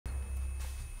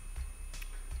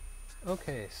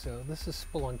Okay, so this is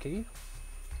Spelunky.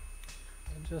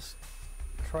 I just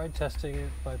tried testing it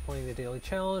by playing the daily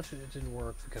challenge, and it didn't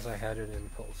work because I had it in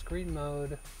full screen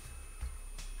mode.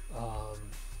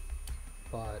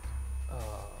 But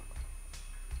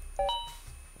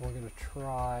we're going to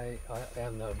try,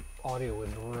 and the audio was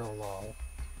real low.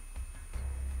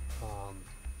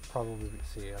 Probably,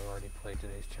 see, I already played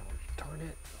today's challenge. Darn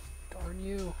it. Darn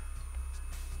you.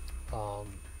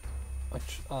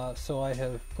 So I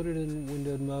have put it in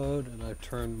windowed mode, and I've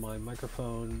turned my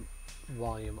microphone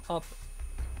volume up.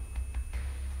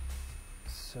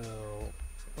 So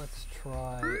let's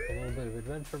try a little bit of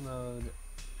adventure mode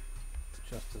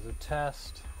just as a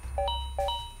test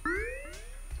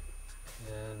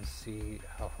and see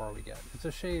how far we get. It's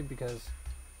a shame because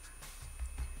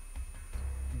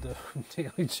the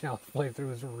daily challenge playthrough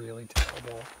was really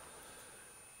terrible.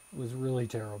 It was really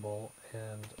terrible,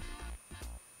 and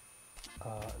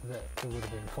that it would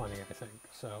have been funny, I think.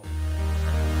 So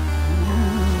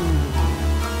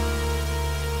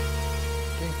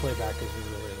game playback is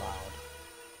really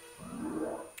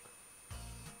loud,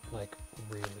 like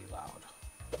really loud.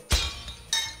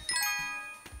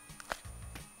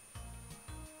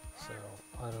 So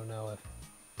I don't know if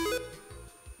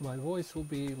my voice will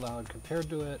be loud compared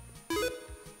to it.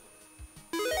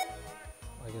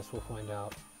 I guess we'll find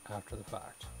out after the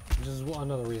fact. Which is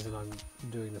another reason I'm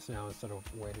doing this now instead of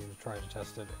waiting to try to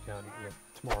test it again with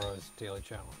tomorrow's daily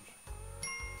challenge.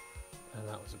 And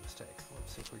that was a mistake.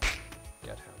 Let's see if we can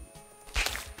get him.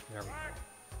 There we go.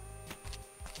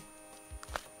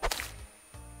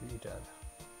 You dead.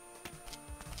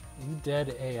 You dead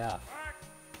AF.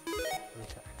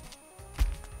 Okay.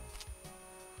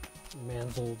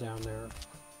 Manzel down there.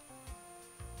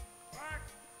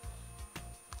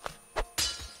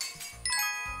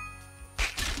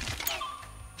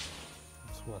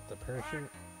 What, the parachute?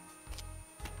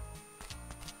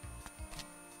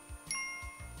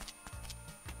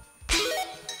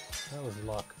 That was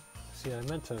luck. See, I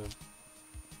meant to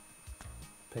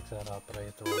pick that up, but I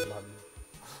hit the wrong button.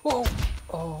 Oh!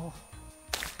 Oh!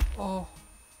 Oh!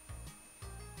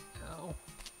 Ow.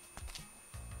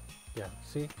 Yeah,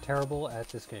 see? Terrible at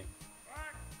this game.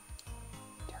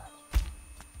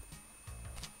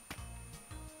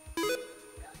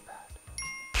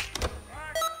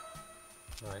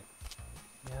 Alright.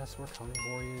 Yes, we're coming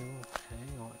for you.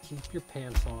 Hang on. Keep your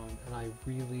pants on. And I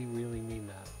really, really mean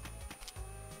that.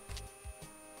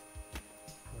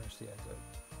 Where's the exit?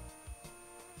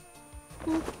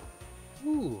 Ooh.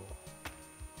 Ooh.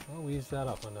 Well, we used that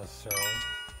up unnecessarily.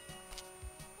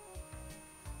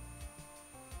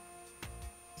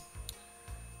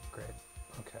 Great.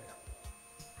 Okay.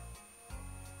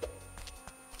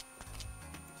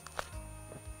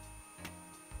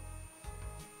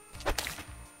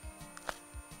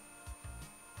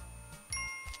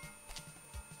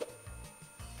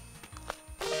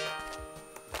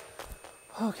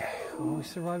 Okay, well, we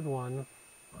survived one.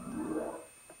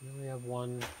 We only have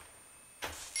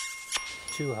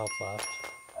 2 health left.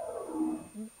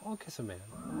 I'll kiss a man.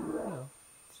 You know,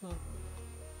 it's not.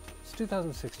 It's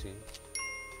 2016.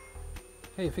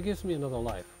 Hey, if it gives me another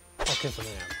life, I'll kiss a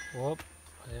man. Whoop,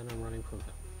 and I'm running from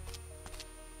him.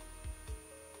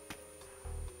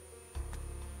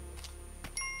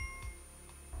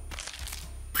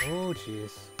 Oh,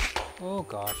 jeez. Oh,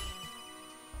 gosh.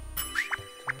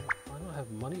 I don't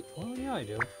have money. Oh, yeah, I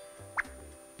do.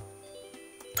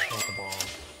 Oh, the bomb.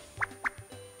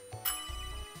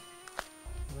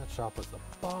 That shop was the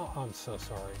bomb. I'm so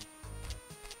sorry.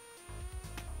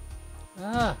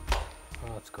 Ah!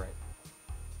 Oh, that's great.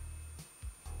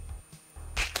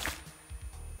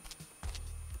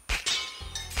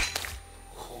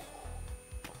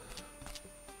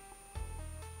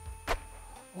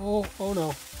 Oh, oh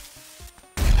no.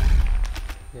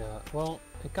 Yeah, well,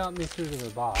 it got me through to the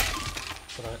boss,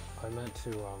 but I meant to,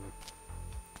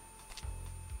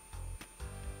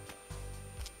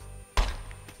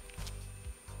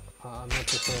 I meant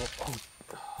to throw, oh.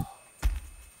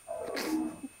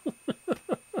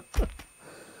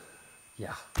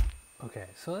 Yeah, okay,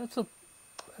 so that's a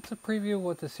preview of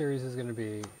what the series is going to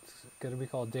be. It's going to be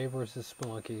called Dave vs.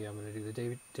 Spelunky. I'm going to do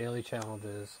the daily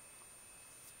challenges,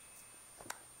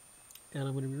 and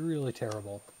I'm going to be really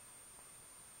terrible.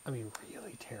 I mean,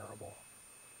 really terrible.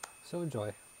 So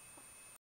enjoy.